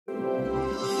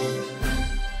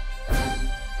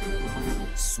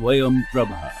Swayam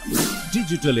Prabha.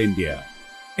 Digital India.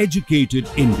 Educated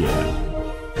India.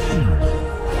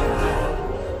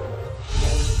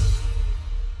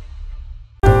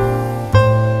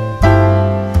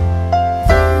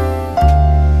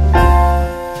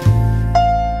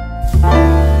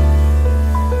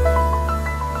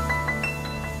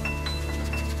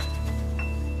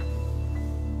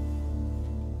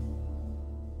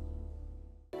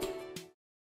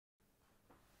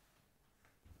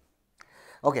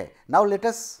 Okay. Now, let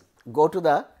us go to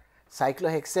the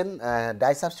cyclohexane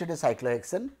disubstituted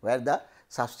cyclohexane, where the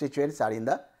substituents are in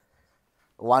the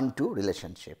 1-2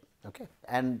 relationship. Okay.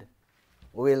 And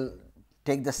we will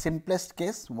take the simplest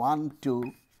case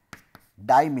 1,2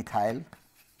 dimethyl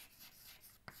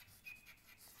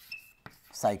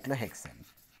cyclohexane,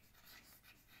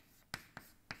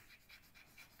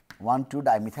 1,2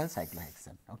 dimethyl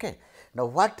cyclohexane. Okay. Now,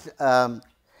 what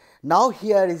now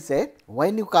here is a,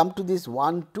 when you come to this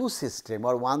 1,2 system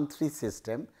or 1,3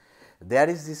 system, there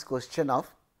is this question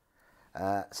of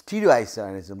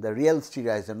stereoisomerism, the real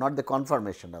stereoisomerism, not the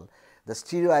conformational, the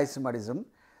stereoisomerism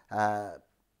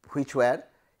which were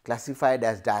classified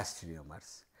as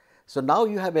diastereomers. So, now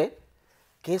you have a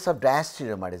case of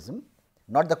diastereomerism,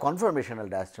 not the conformational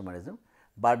diastereomerism,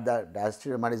 but the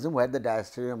diastereomerism where the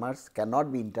diastereomers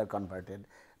cannot be interconverted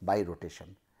by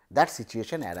rotation. That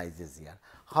situation arises here.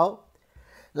 How?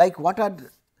 Like what are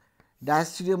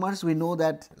diastereomers? We know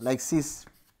that like cis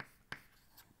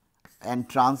and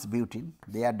trans butene,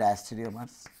 they are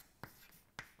diastereomers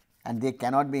and they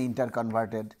cannot be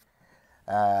interconverted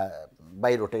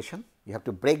by rotation. You have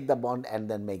to break the bond and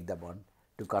then make the bond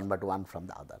to convert one from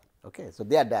the other. Okay. So,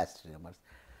 they are diastereomers.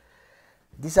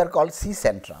 These are called cis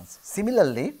and trans.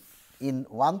 Similarly, in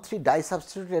 1,3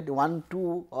 disubstituted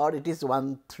 1,2 or it is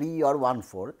 1,3 or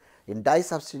 1,4 in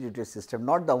disubstituted system,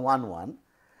 not the 1,1,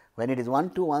 when it is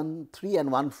 1,2, 1,3 and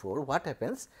 1,4, what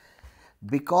happens?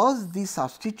 Because the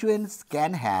substituents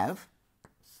can have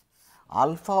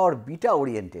alpha or beta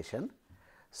orientation.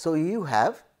 So, you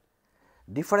have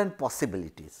different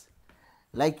possibilities,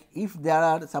 like if there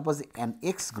are suppose an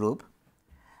X group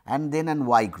and then an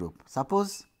Y group.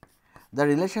 Suppose the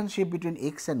relationship between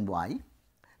X and Y,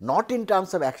 not in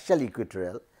terms of axial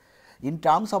equatorial, in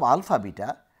terms of alpha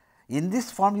beta, in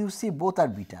this form you see both are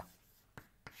beta.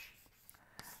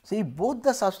 So, if both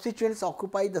the substituents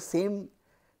occupy the same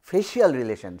facial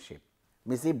relationship,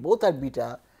 means if both are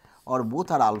beta or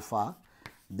both are alpha,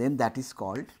 then that is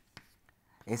called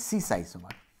a cis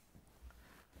isomer.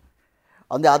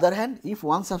 On the other hand, if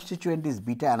one substituent is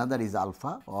beta, another is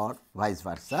alpha or vice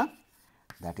versa,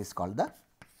 that is called the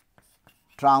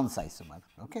trans isomer.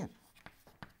 Okay.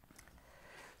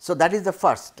 So, that is the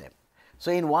first step.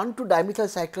 So, in 1,2 dimethyl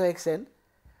cyclohexane,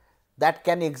 that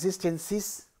can exist in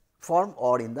cis form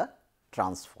or in the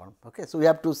trans form. Okay. So, we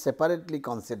have to separately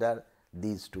consider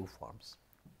these two forms.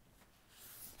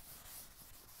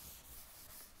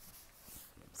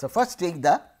 So, first take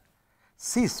the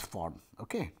cis form.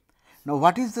 Okay. Now,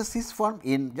 what is the cis form?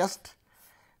 In just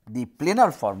the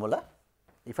planar formula,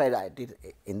 if I write it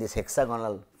in this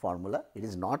hexagonal formula, it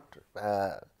is not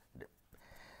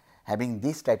having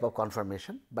this type of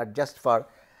conformation, but just for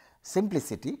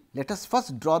simplicity, let us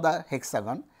first draw the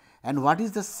hexagon. And what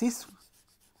is the cis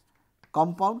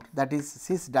compound? That is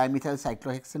cis dimethyl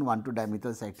cyclohexane, 1,2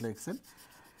 dimethyl cyclohexane.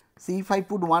 See, if I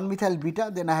put one methyl beta,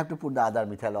 then I have to put the other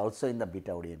methyl also in the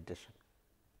beta orientation.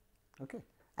 Okay.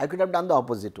 I could have done the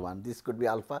opposite one, this could be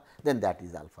alpha, then that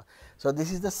is alpha. So,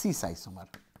 this is the cis isomer.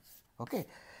 Okay.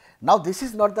 Now, this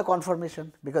is not the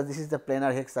conformation, because this is the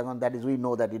planar hexagon, that is we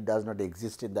know that it does not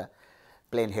exist in the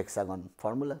plane hexagon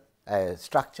formula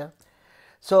structure.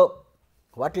 So,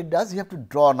 what it does, you have to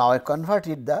draw now, convert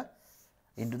it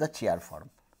into the chair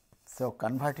form. So,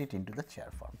 convert it into the chair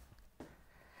form.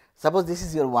 Suppose this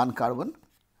is your 1 carbon,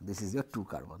 this is your 2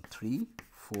 carbon, 3,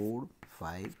 4,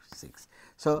 5, 6.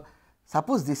 So,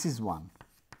 suppose this is 1,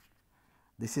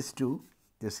 this is 2,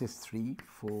 this is 3,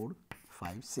 4,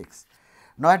 5, 6.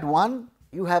 Now, at 1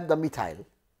 you have the methyl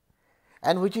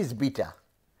and which is beta.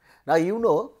 Now, you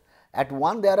know at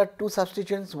 1 there are two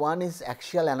substituents, one is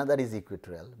axial, another is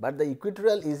equatorial, but the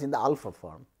equatorial is in the alpha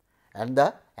form and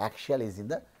the axial is in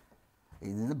the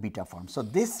beta form. So,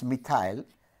 this methyl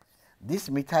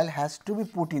has to be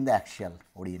put in the axial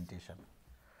orientation.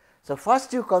 So,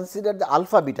 first you consider the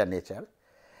alpha beta nature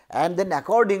and then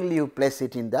accordingly you place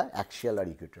it in the axial or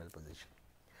equatorial position.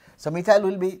 So, methyl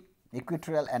will be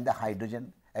equatorial and the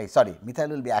hydrogen methyl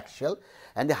will be axial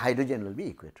and the hydrogen will be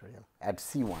equatorial at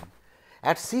C1.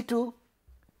 At C2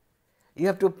 you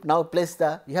have to now place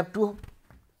you have two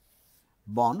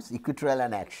bonds equatorial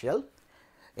and axial.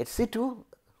 At C2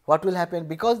 what will happen?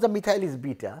 Because the methyl is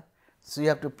beta, so you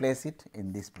have to place it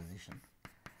in this position,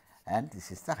 and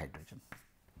this is the hydrogen.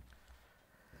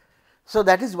 So,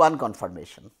 that is one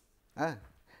conformation.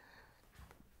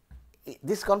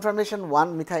 This conformation,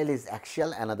 one methyl is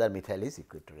axial, another methyl is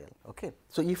equatorial. Okay.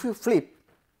 So, if you flip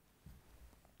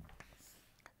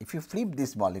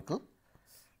this molecule,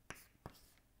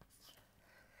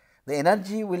 the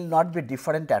energy will not be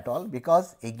different at all,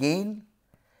 because again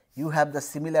you have the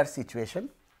similar situation.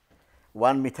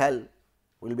 One methyl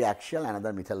will be axial,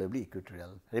 another methyl will be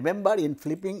equatorial. Remember, in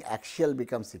flipping, axial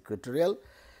becomes equatorial,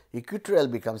 equatorial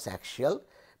becomes axial,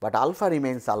 but alpha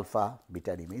remains alpha,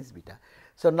 beta remains beta.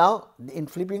 So, now in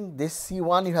flipping, this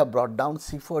C1 you have brought down,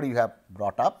 C4 you have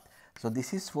brought up. So,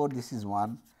 this is 4, this is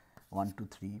 1, 1, 2,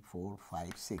 3, 4,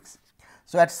 5, 6.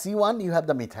 So, at C1 you have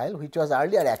the methyl, which was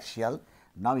earlier axial,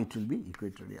 now it will be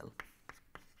equatorial.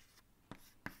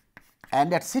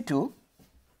 And at C2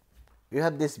 you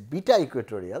have this beta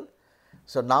equatorial.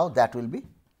 So, now that will be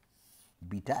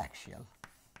beta axial.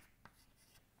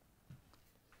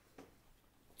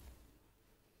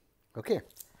 Okay.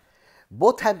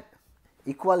 Both have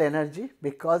equal energy,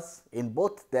 because in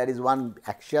both there is one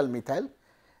axial methyl,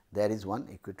 there is one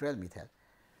equatorial methyl.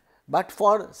 But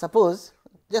for suppose,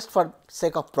 just for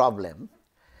sake of problem,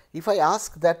 if I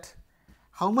ask that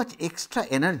how much extra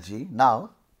energy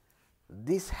now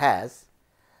this has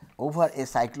over a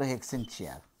cyclohexane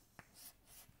chair.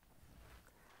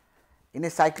 In a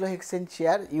cyclohexane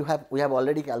chair, we have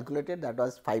already calculated, that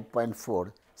was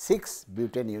 5.46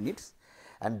 butane units,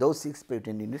 and those 6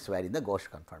 butane units were in the Gauss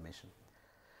conformation.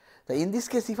 So, in this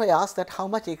case, if I ask that how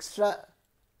much extra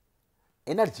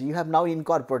energy you have now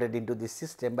incorporated into this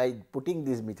system by putting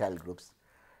these methyl groups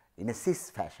in a cis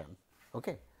fashion,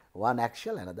 okay, one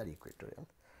axial, another equatorial.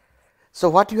 So,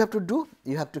 what you have to do?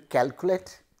 You have to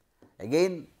calculate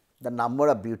again the number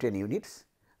of butane units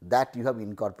that you have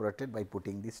incorporated by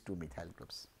putting these two methyl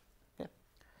groups. Okay.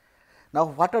 Now,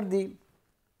 what are the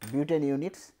butane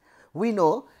units? We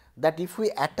know that if we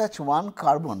attach one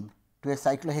carbon to a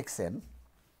cyclohexane,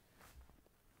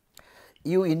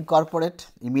 you incorporate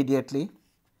immediately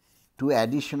two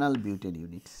additional butane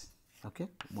units. Okay.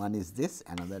 One is this,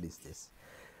 another is this.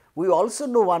 We also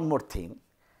know one more thing,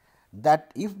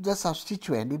 that if the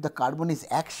substituent, if the carbon is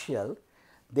axial,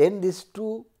 then these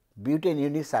two butane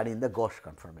units are in the Gauss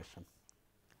conformation.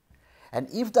 And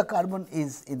if the carbon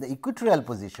is in the equatorial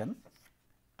position,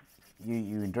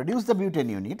 you introduce the butane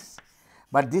units,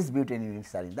 but these butane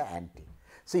units are in the anti.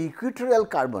 So, equatorial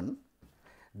carbon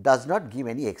does not give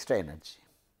any extra energy.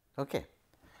 Okay.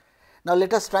 Now,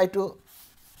 let us try to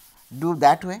do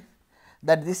that way,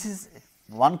 that this is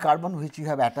one carbon which you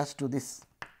have attached to this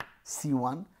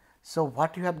C1. So,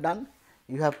 what you have done?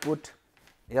 You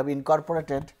have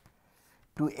incorporated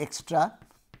two extra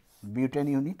butane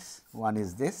units, one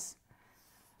is this,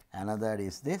 another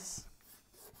is this.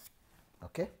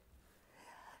 Okay.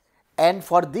 And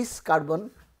for this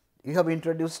carbon, you have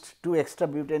introduced two extra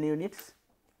butane units.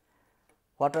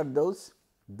 What are those?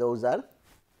 Those are,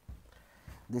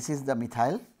 this is the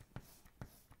methyl.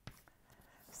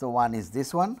 So, one is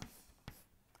this one,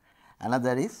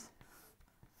 another is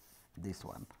this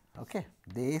one. Okay.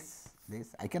 This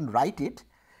I can write it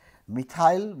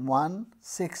methyl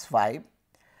 1,6,5,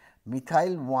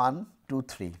 methyl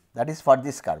 1,2,3, that is for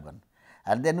this carbon,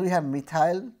 and then we have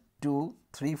methyl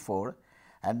 2,3,4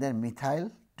 and then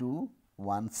methyl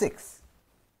 2,1,6.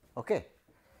 Okay.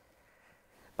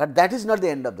 But that is not the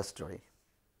end of the story.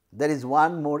 There is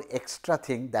one more extra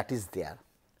thing that is there,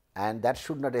 and that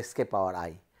should not escape our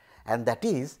eye, and that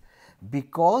is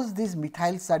because these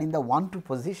methyls are in the 1,2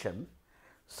 position.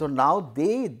 So, now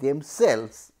they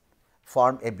themselves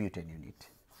form a butane unit,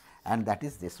 and that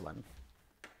is this one,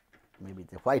 maybe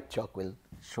the white chalk will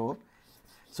show.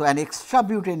 So, an extra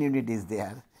butane unit is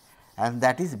there, and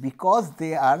that is because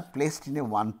they are placed in a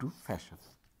 1,2 fashion.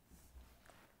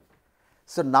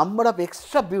 So, number of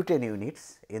extra butane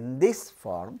units in this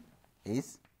form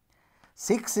is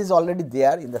 6 is already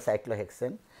there in the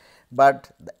cyclohexane,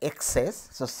 but the excess.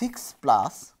 So, 6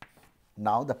 plus,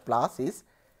 now the plus is,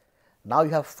 now you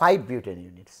have 5 butane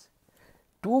units,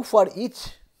 2 for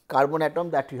each carbon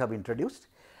atom that you have introduced,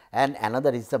 and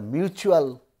another is the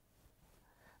mutual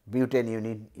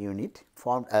butane unit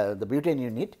formed, the butane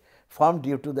unit formed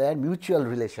due to their mutual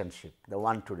relationship, the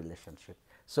 1,2 relationship.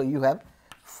 So, you have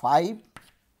 5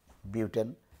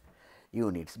 butane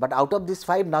units, but out of these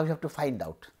 5 now you have to find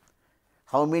out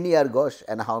how many are Gauss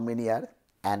and how many are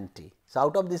anti. So,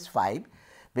 out of these 5,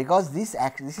 because this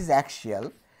is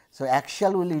axial, so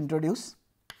axial will introduce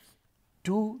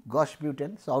 2 Gauss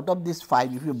butane. So, out of these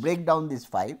 5, if you break down these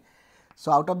 5,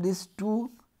 so out of these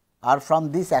 2 are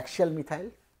from this axial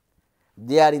methyl,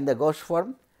 they are in the gauche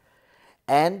form,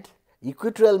 and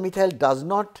equatorial methyl does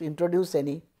not introduce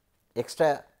any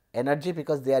extra energy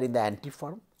because they are in the anti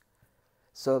form.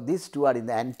 So, these two are in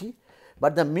the anti,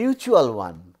 but the mutual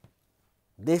one,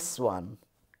 this one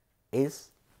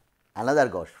is another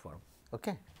gauche form.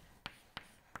 Okay.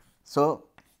 So,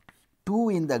 2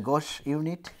 in the gauche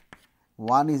unit,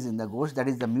 1 is in the gauche, that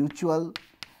is the mutual,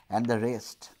 and the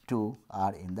rest 2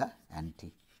 are in the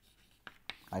anti.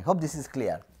 I hope this is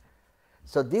clear.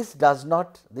 So, this does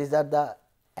not, these are the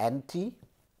anti,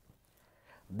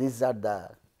 these are the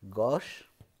gauche,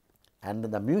 and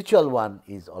the mutual one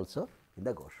is also in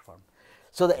the gauche form.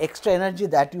 So, the extra energy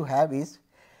that you have is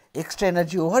extra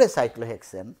energy over a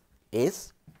cyclohexane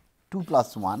is 2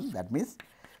 plus 1, that means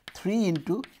 3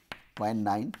 into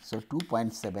 0.9. So,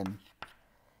 2.7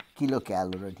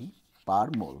 kilocalorie per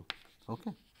mole.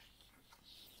 Okay.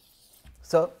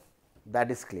 So,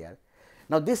 that is clear.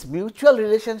 Now, this mutual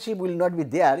relationship will not be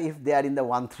there if they are in the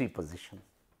 1-3 position.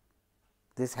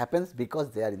 This happens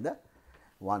because they are in the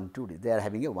 1-2, they are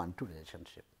having a 1-2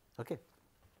 relationship. Okay.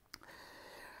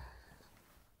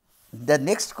 The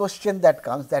next question that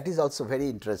comes, that is also very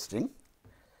interesting,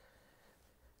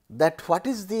 that what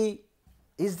is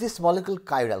this molecule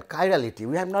chiral? Chirality,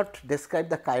 we have not described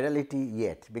the chirality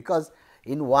yet, because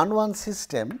in 1-1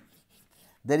 system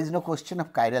there is no question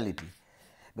of chirality,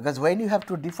 because when you have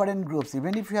two different groups,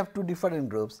 even if you have two different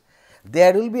groups,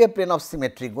 there will be a plane of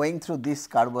symmetry going through this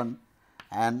carbon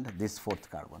and this 4th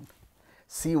carbon.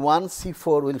 C1,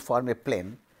 C4 will form a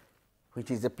plane, which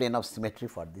is a plane of symmetry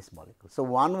for this molecule. So,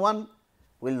 1-1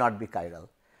 will not be chiral,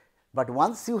 but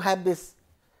once you have this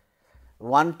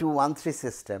 1-2, 1-3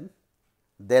 system,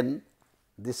 then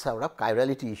this sort of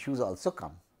chirality issues also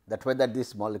come, that whether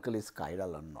this molecule is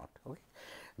chiral or not. Okay.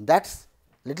 That is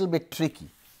little bit tricky,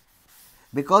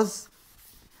 because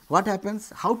what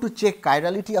happens, how to check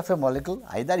chirality of a molecule?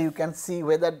 Either you can see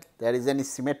whether there is any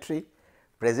symmetry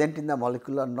present in the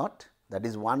molecule or not, that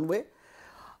is one way.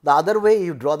 The other way,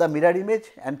 you draw the mirror image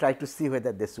and try to see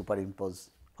whether they superimpose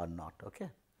or not. Okay.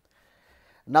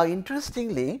 Now,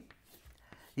 interestingly,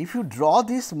 if you draw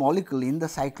this molecule in the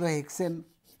cyclohexane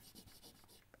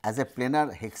as a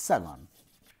planar hexagon,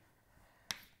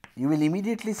 you will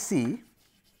immediately see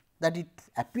that it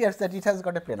appears that it has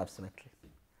got a plane of symmetry,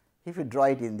 if you draw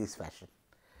it in this fashion.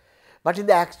 But in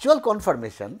the actual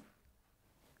conformation,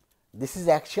 this is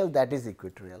axial, that is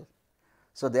equatorial.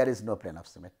 So, there is no plane of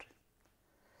symmetry.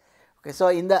 Okay. So,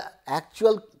 in the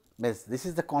actual, this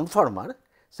is the conformer.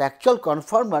 So, actual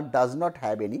conformer does not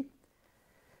have any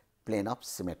plane of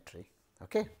symmetry.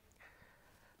 Okay.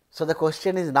 So, the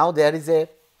question is, now there is a,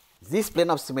 this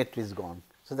plane of symmetry is gone.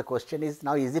 So, the question is,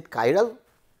 now is it chiral?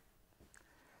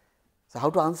 So, how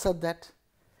to answer that?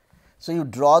 So, you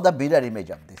draw the mirror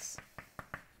image of this,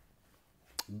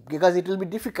 because it will be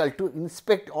difficult to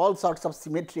inspect all sorts of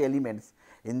symmetry elements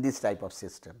in this type of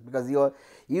system, because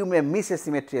you may miss a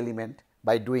symmetry element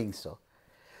by doing so.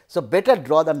 So, better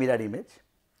draw the mirror image,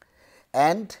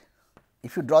 and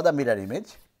if you draw the mirror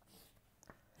image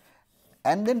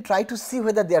and then try to see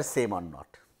whether they are same or not.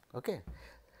 Okay.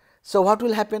 So, what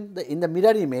will happen in the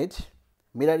mirror image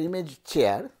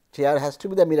chair has to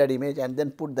be the mirror image, and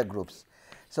then put the groups.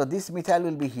 So, this methyl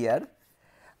will be here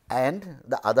and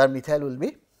the other methyl will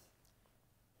be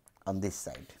on this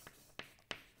side.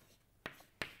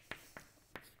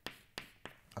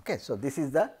 Okay. So, this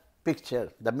is the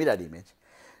picture, the mirror image.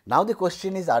 Now, the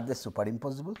question is, are they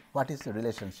superimposable? What is the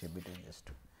relationship between these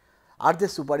two? Are they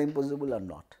superimposable or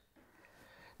not?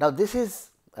 Now, this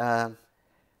is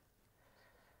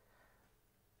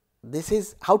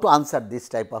how to answer this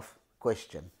type of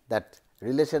question, that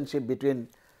relationship between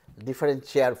different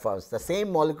chair forms, the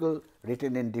same molecule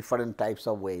written in different types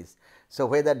of ways. So,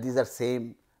 whether these are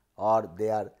same or they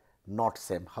are not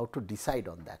same, how to decide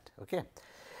on that. Okay.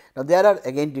 Now, there are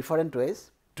again different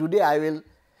ways. Today, I will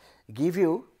give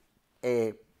you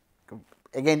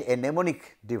again a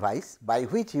mnemonic device by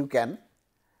which you can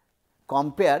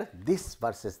compare this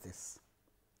versus this.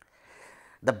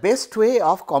 The best way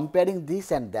of comparing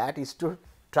this and that is to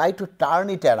try to turn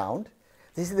it around.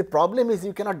 This is the problem, is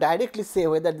you cannot directly say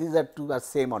whether these are two are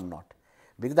same or not,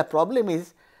 because the problem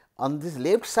is on this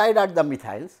left side are the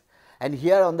methyls and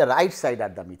here on the right side are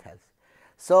the methyls.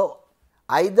 So,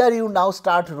 either you now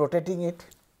start rotating it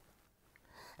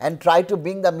and try to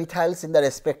bring the methyls in the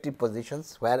respective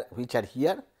positions which are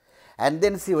here, and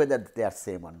then see whether they are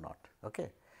same or not. Okay.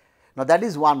 Now, that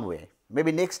is one way,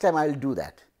 maybe next time I will do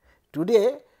that.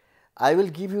 Today, I will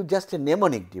give you just a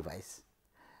mnemonic device.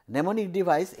 Mnemonic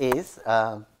device is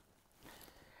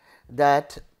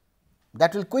that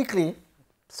will quickly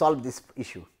solve this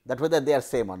issue, that whether they are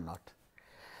same or not.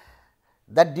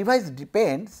 That device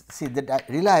depends, see, that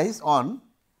relies on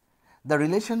the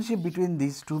relationship between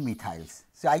these two methyls.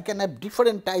 So, I can have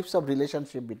different types of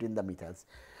relationship between the methyls.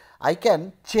 I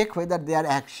can check whether they are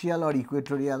axial or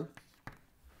equatorial,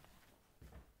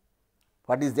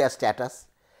 what is their status.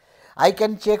 I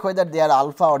can check whether they are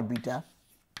alpha or beta,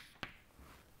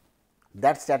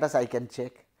 that status I can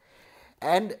check.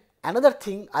 And another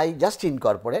thing I just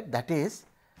incorporate, that is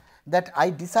that I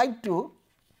decide to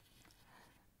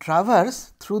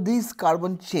traverse through these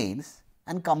carbon chains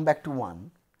and come back to 1.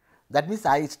 That means,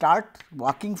 I start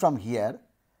walking from here,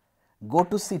 go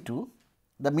to C2,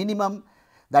 the minimum,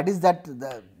 that is that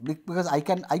because I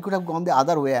could have gone the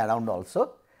other way around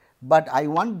also, but I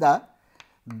want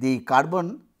the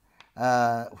carbon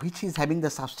which is having the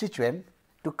substituent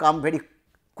to come very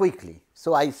quickly.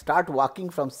 So, I start walking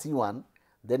from C1,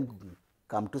 then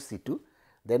come to C2,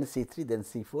 then C3, then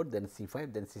C4, then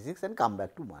C5, then C6 and come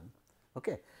back to 1.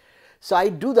 Okay. So, I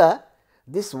do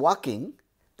this walking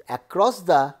across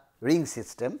the ring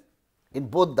system in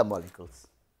both the molecules,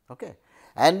 okay,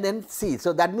 and then see.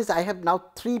 So, that means, I have now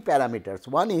 3 parameters.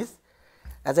 One is,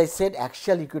 as I said,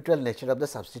 axial equatorial nature of the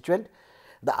substituent,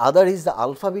 the other is the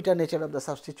alpha beta nature of the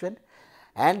substituent,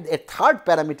 and a third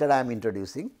parameter I am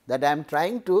introducing, that I am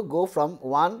trying to go from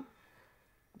 1,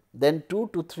 then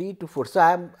 2 to 3 to 4.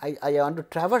 So, I want to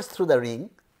traverse through the ring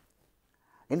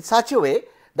in such a way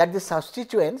that the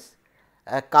substituents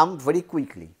come very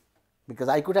quickly, because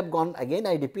I could have gone, again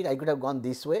I repeat, I could have gone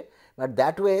this way, but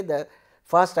that way the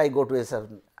first I go to a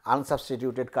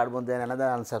unsubstituted carbon, then another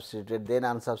unsubstituted, then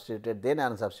unsubstituted, then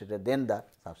unsubstituted, then the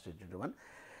substituted one.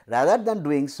 Rather than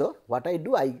doing so, what I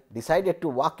do, I decided to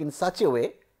walk in such a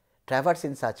way, traverse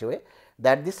in such a way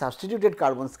that the substituted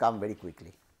carbons come very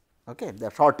quickly, okay, the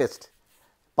shortest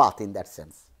path in that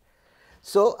sense.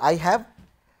 So, I have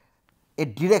a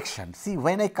direction. See,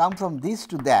 when I come from this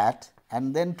to that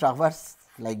and then traverse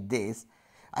like this,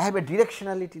 I have a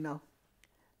directionality now,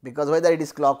 because whether it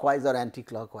is clockwise or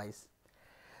anti-clockwise.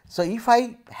 So, if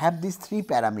I have these 3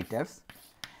 parameters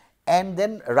and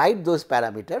then write those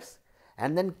parameters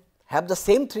and then have the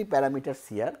same 3 parameters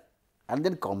here and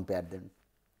then compare them.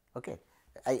 Okay.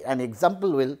 An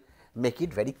example will make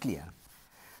it very clear.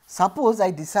 Suppose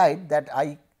I decide that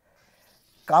I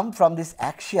come from this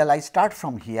axial, I start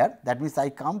from here, that means, I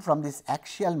come from this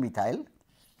axial methyl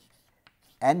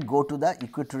and go to the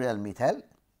equatorial methyl.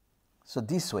 So,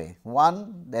 this way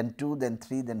 1, then 2, then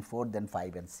 3, then 4, then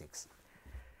 5 and 6.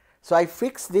 So, I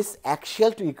fix this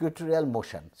axial to equatorial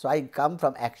motion. So, I come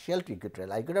from axial to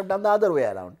equatorial, I could have done the other way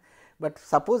around, but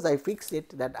suppose I fix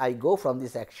it that I go from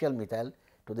this axial methyl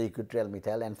to the equatorial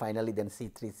methyl and finally, then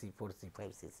C3, C4, C5,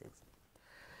 C6.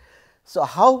 So,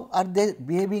 how are they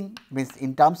behaving, means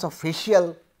in terms of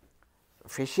facial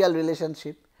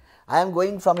relationship? I am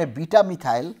going from a beta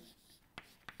methyl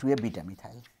to a beta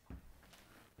methyl,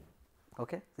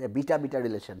 okay, a beta beta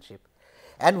relationship.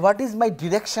 And what is my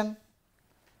direction?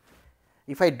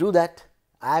 If I do that,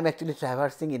 I am actually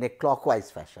traversing in a clockwise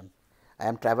fashion. I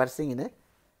am traversing in a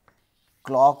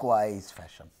clockwise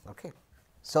fashion. Okay.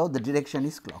 So, the direction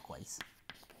is clockwise.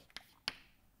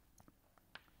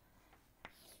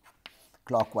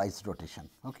 Clockwise rotation.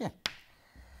 Okay.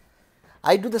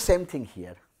 I do the same thing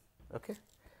here, okay.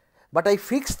 But I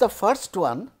fix the first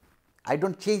one, I do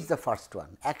not change the first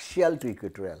one, axial to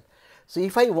equatorial. So,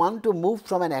 if I want to move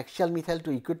from an axial methyl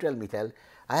to equatorial methyl,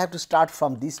 I have to start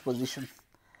from this position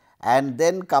and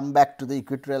then come back to the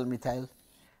equatorial methyl,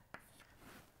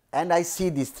 and I see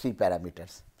these 3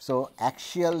 parameters. So,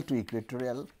 axial to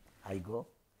equatorial I go,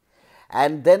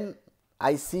 and then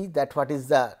I see that what is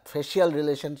the facial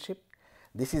relationship.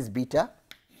 This is beta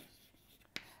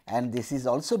and this is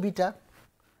also beta.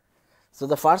 So,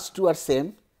 the first 2 are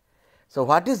same. So,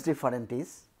 what is different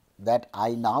is that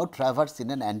I now traverse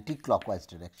in an anti-clockwise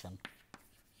direction.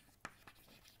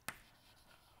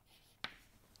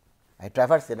 I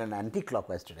traverse in an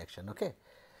anti-clockwise direction. Okay.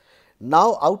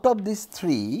 Now, out of these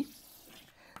 3,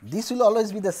 this will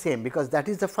always be the same, because that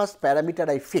is the first parameter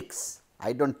I fix.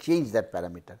 I do not change that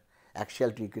parameter,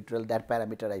 axial to equatorial, that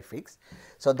parameter I fix.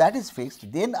 So, that is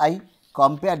fixed. Then I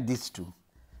compare these 2.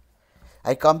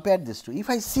 I compare these 2. If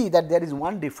I see that there is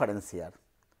one difference here,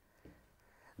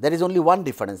 there is only one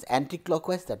difference,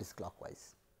 anti-clockwise, that is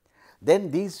clockwise, then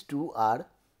these 2 are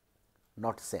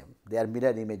not same, they are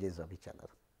mirror images of each other.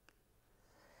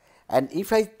 And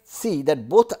if I see that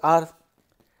both are,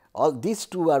 all these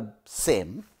 2 are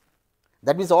same,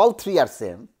 that means all 3 are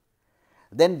same,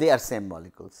 then they are same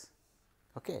molecules.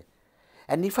 Okay.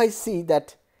 And if I see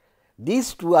that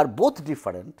these 2 are both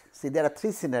different, see there are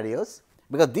 3 scenarios,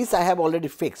 because this I have already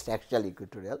fixed axial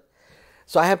equatorial.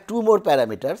 So, I have two more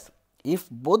parameters. If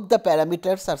both the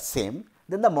parameters are same,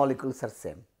 then the molecules are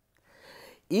same.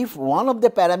 If one of the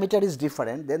parameter is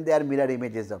different, then they are mirror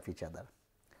images of each other.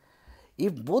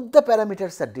 If both the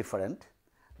parameters are different,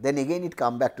 then again it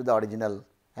come back to the original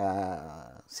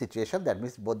situation, that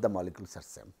means both the molecules are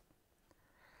same.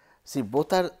 See,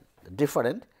 both are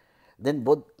different, then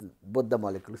both the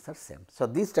molecules are same. So,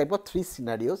 these type of three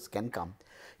scenarios can come.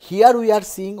 Here we are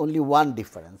seeing only one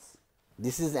difference.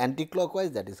 This is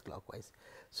anti-clockwise, that is clockwise.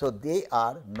 So, they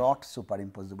are not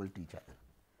superimposable to each other.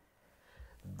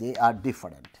 They are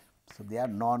different. So, they are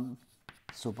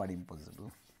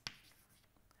non-superimposable.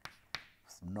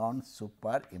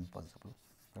 Non-superimposable.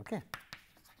 Okay.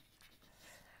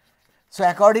 So,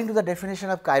 according to the definition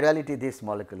of chirality, this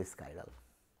molecule is chiral,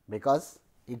 because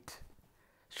it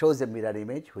shows a mirror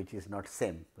image which is not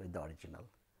same with the original.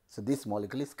 So, this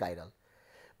molecule is chiral,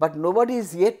 but nobody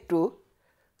is yet to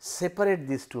separate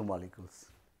these two molecules.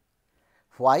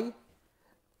 Why?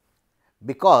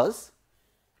 Because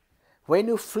when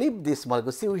you flip this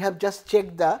molecule, see, we have just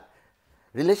checked the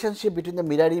relationship between the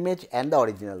mirror image and the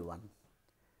original one.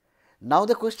 Now,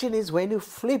 the question is, when you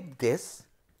flip this,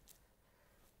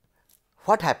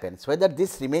 what happens, whether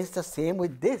this remains the same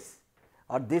with this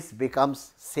or this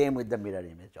becomes same with the mirror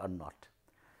image or not.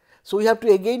 So, we have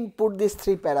to again put these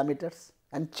three parameters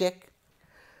and check.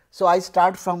 So, I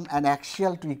start from an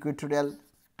axial to equatorial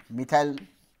methyl,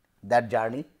 that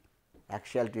journey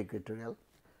axial to equatorial,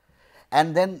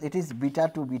 and then it is beta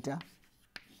to beta,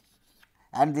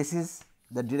 and this is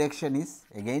the direction is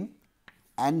again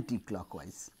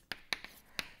anti-clockwise.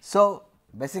 So,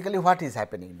 basically what is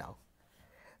happening now?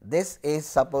 This is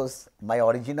suppose my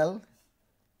original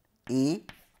A,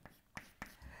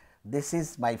 this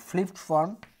is my flipped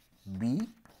form B,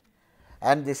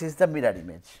 and this is the mirror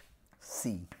image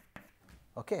C.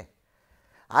 Okay.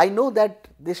 I know that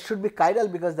this should be chiral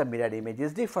because the mirror image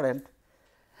is different,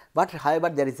 but however,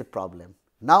 there is a problem.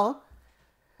 Now,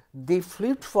 the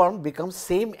flipped form becomes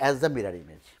same as the mirror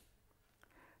image.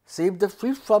 So, if the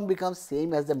flipped form becomes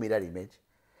same as the mirror image,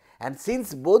 and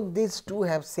since both these two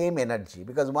have same energy,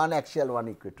 because one axial, one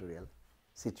equatorial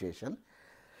situation.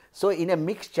 So, in a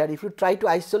mixture, if you try to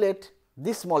isolate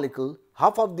this molecule,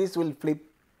 half of this will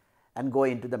flip and go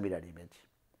into the mirror image.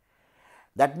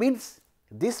 That means,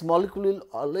 this molecule will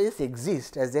always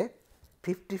exist as a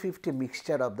 50-50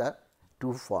 mixture of the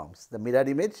two forms, the mirror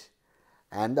image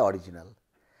and the original.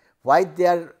 Why they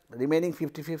are remaining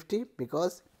 50-50?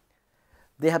 Because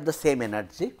they have the same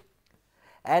energy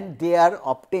and they are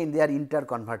obtained, they are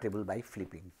interconvertible by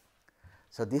flipping.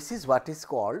 So, this is what is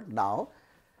called now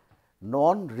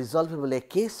non-resolvable, a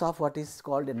case of what is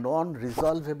called a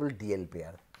non-resolvable DL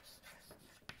pair,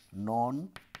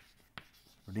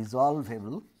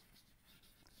 non-resolvable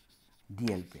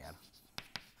DL pair.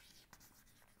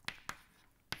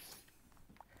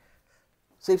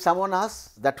 So, if someone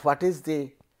asks that what is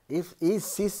the, if is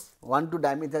cis 1,2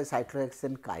 dimethyl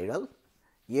cyclohexane chiral?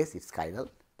 Yes, it is chiral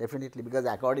definitely, because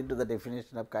according to the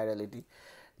definition of chirality,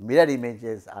 mirror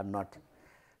images are not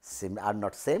same.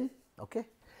 Okay.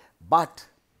 But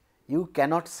you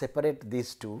cannot separate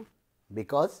these two,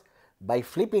 because by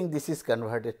flipping this is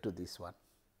converted to this one,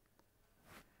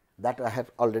 that I have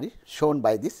already shown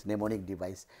by this mnemonic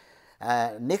device.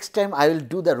 Next time I will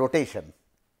do the rotation,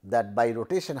 that by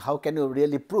rotation how can you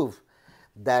really prove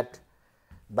that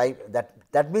by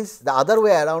that means the other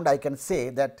way around I can say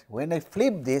that when I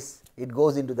flip this, it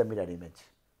goes into the mirror image.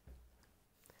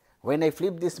 When I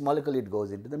flip this molecule, it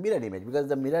goes into the mirror image, because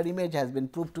the mirror image has been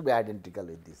proved to be identical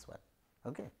with this one.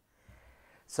 Okay.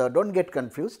 So, do not get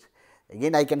confused,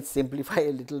 again I can simplify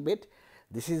a little bit.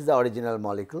 This is the original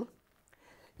molecule.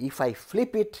 If I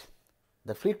flip it,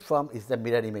 the flipped form is the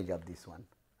mirror image of this one.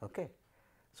 Okay.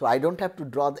 So, I do not have to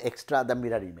draw the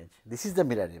mirror image, this is the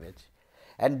mirror image,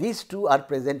 and these two are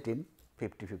present in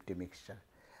 50-50 mixture,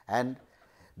 and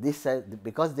this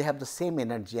because they have the same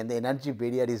energy and the energy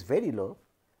barrier is very low.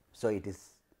 So, it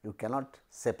is you cannot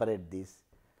separate these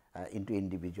into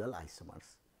individual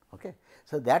isomers. Okay.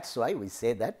 So, that is why we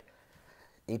say that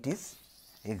it is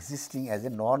existing as a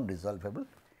non-resolvable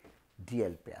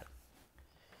DL pair.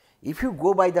 If you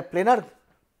go by the planar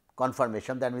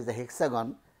conformation, that means the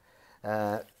hexagon,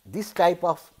 this type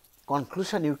of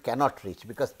conclusion you cannot reach,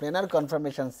 because planar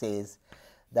conformation says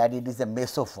that it is a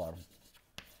mesoform,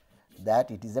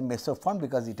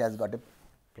 because it has got a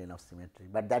plane of symmetry,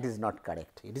 but that is not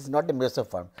correct. It is not a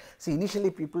mesoform. See,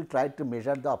 initially people tried to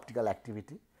measure the optical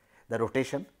activity, the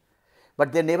rotation,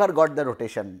 but they never got the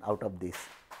rotation out of this.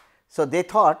 So, they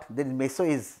thought that meso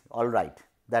is all right,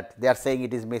 that they are saying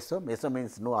it is meso. Meso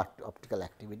means no optical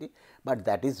activity, but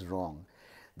that is wrong.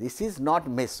 This is not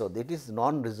meso, that is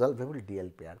non-resolvable DL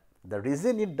pair. The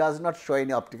reason it does not show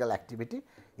any optical activity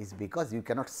is because you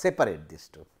cannot separate these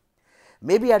two.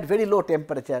 Maybe at very low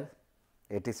temperature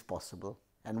it is possible,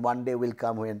 and one day will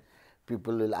come when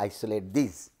people will isolate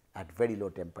these at very low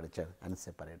temperature and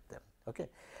separate them. Okay.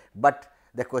 But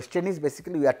the question is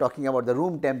basically we are talking about the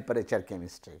room temperature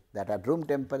chemistry, that at room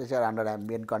temperature under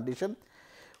ambient condition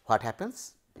what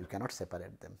happens? You cannot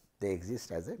separate them, they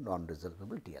exist as a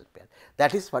non-resolvable DL pair.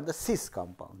 That is for the cis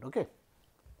compound. Okay.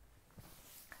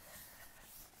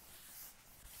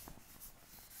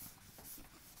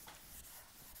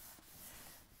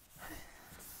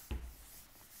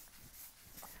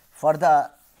 For the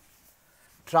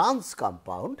trans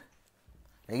compound,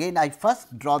 again I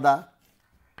first draw the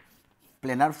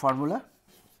planar formula.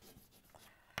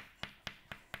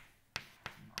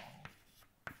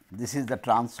 This is the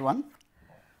trans one.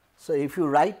 So, if you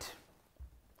write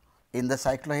in the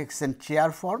cyclohexane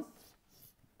chair form,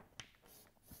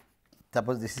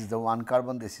 suppose this is the 1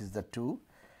 carbon, this is the 2,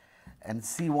 and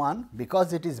C1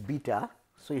 because it is beta.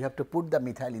 So, you have to put the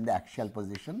methyl in the axial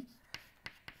position,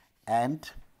 and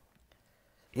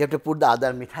you have to put the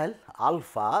other methyl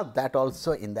alpha, that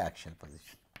also in the axial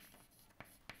position.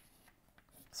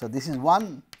 So, this is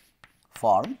one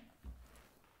form.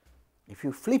 If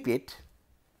you flip it,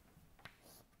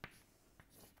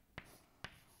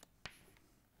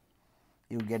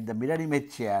 you get the mirror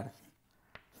image chair,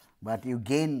 but you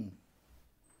gain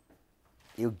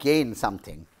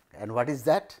something, and what is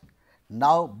that?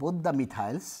 Now, both the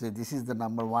methyls, so this is the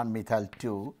number 1 methyl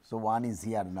 2, so 1 is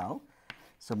here now.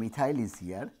 So, methyl is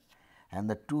here and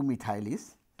the 2 methyl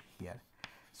is here.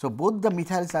 So, both the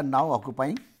methyls are now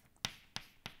occupying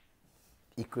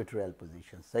equatorial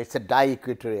positions. So, it is a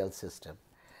di-equatorial system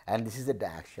and this is a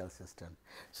diaxial system.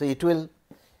 So, it will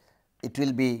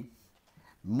be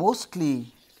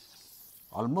mostly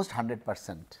almost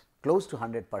 100%, close to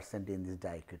 100% in this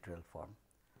di-equatorial form.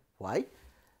 Why?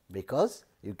 Because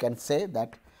you can say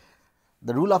that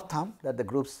the rule of thumb that the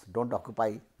groups do not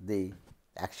occupy the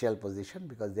axial position,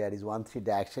 because there is 1,3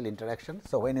 diaxial interaction.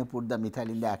 So, when you put the methyl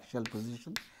in the axial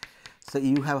position, so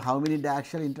you have how many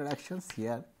diaxial interactions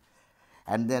here,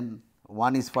 and then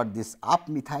one is for this up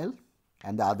methyl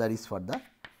and the other is for the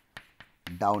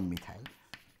down methyl.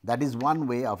 That is one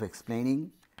way of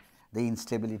explaining the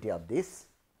instability of this,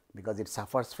 because it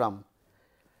suffers from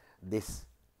this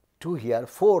 2 here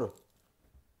 4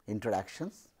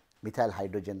 interactions, methyl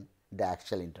hydrogen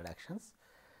diaxial interactions,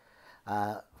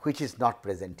 which is not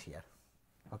present here.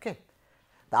 Okay.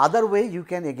 The other way you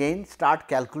can again start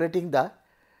calculating the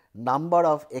number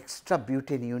of extra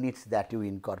butane units that you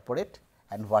incorporate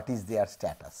and what is their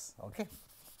status. Okay.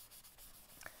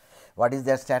 What is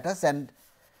their status? And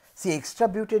see, extra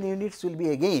butane units will be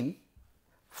again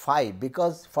 5,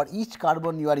 because for each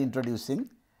carbon you are introducing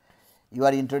 2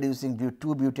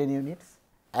 butane units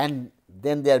and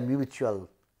then their mutual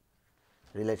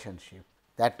relationship,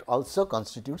 that also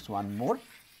constitutes one more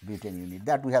butane unit,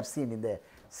 that we have seen in the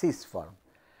cis form.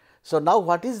 So, now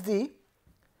what is the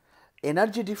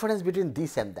energy difference between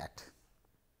this and that?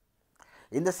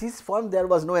 In the cis form there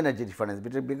was no energy difference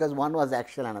because one was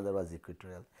axial, another was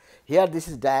equatorial. Here this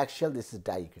is diaxial, this is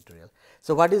di-equatorial.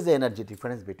 So, what is the energy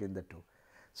difference between the two?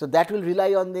 So, that will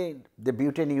rely on the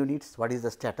butane units, what is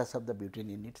the status of the butane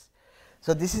units.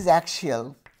 So, this is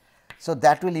axial. So,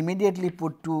 that will immediately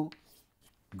put 2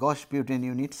 gauche butane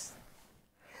units.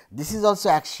 This is also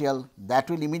axial, that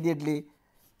will immediately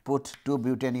put 2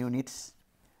 butane units,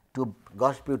 2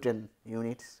 gauche butane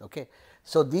units. Okay.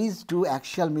 So, these 2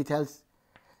 axial methyls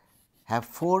have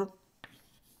 4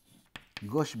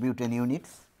 gauche butane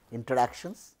units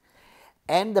interactions,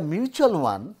 and the mutual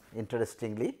one,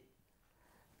 interestingly,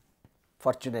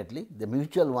 fortunately the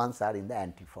mutual ones are in the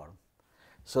anti form.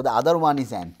 So, the other one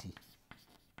is anti.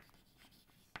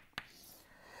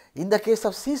 In the case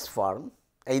of cis form,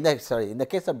 in the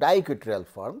case of di-equatorial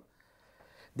form,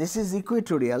 this is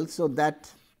equatorial. So,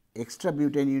 that extra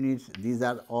butane units, these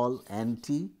are all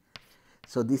anti.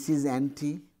 So, this is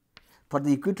anti. For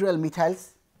the equatorial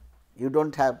methyls, you do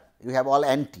not have, you have all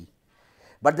anti,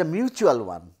 but the mutual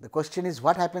one, the question is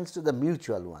what happens to the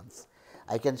mutual ones.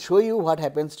 I can show you what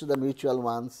happens to the mutual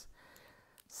ones.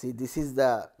 See, this is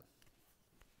the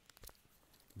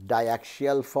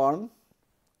diaxial form,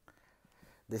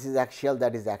 this is axial,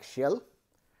 that is axial,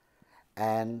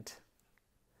 and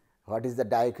what is the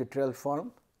di-equatorial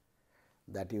form?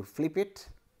 That you flip it,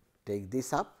 take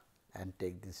this up and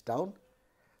take this down.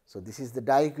 So, this is the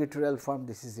di-equatorial form,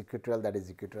 this is equatorial, that is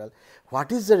equatorial.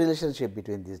 What is the relationship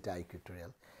between this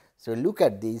di-equatorial? So, look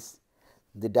at this,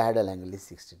 the dihedral angle is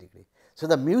 60 degree. So,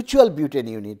 the mutual butane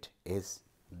unit is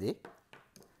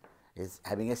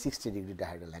having a 60 degree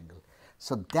dihedral angle.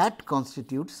 So, that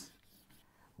constitutes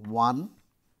one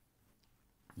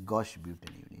gauche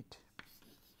butane unit,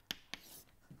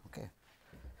 okay,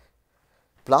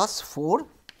 plus 4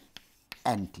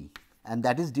 anti, and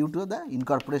that is due to the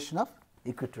incorporation of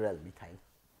equatorial methyl,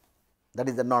 that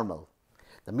is the normal.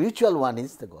 The mutual one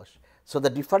is the gauche. So, the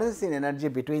difference in energy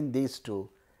between these two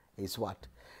is what?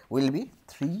 Will be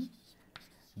 3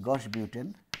 gauche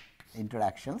butane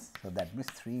interactions. So, that means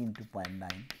 3 into 0.9.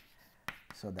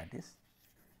 So, that is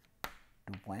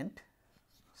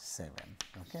 2.7,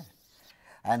 okay.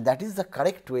 And that is the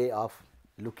correct way of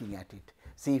looking at it.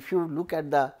 See, if you look at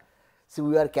the, see,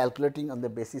 we are calculating on the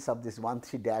basis of this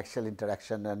 1,3 diaxial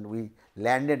interaction and we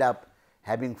landed up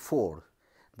having 4,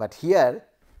 but here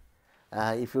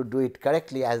if you do it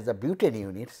correctly as the butane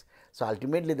units. So,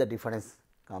 ultimately the difference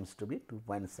comes to be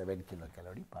 2.7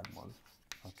 kilocalorie per mole.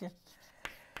 Okay.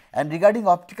 And regarding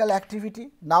optical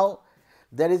activity, now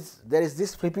there is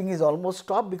this flipping is almost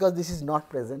stopped because this is not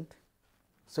present.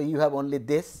 So, you have only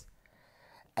this,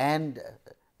 and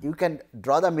you can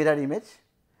draw the mirror image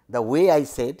the way I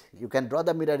said. You can draw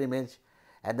the mirror image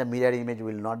and the mirror image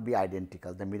will not be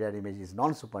identical, the mirror image is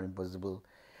non superimposable,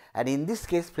 and in this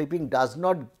case flipping does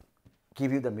not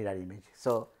give you the mirror image.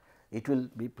 So, it will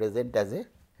be present as a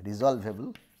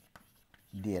resolvable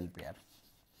DL pair.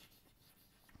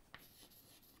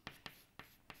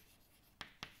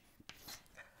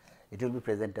 It will be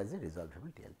present as a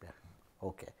resolvable DL pair.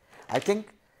 Okay. I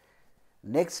think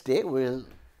next day we will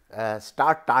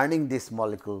start turning this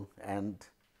molecule and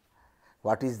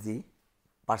what is the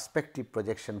perspective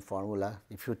projection formula.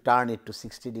 If you turn it to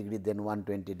 60 degree, then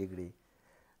 120 degree,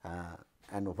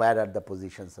 and where are the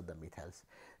positions of the methyls,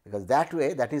 because that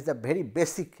way, that is the very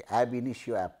basic ab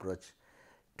initio approach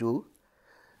to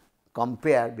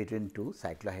compare between two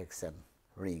cyclohexane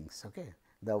rings. Okay.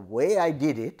 The way I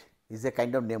did it is a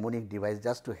kind of mnemonic device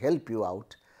just to help you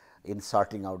out in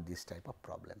sorting out this type of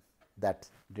problem, that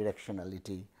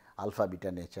directionality, alpha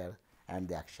beta nature and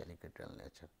the axial equatorial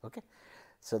nature. Okay.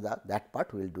 So, that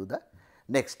part we will do the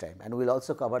next time, and we will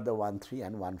also cover the 1,3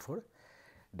 and 1,4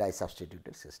 dye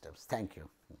substituted systems. Thank you.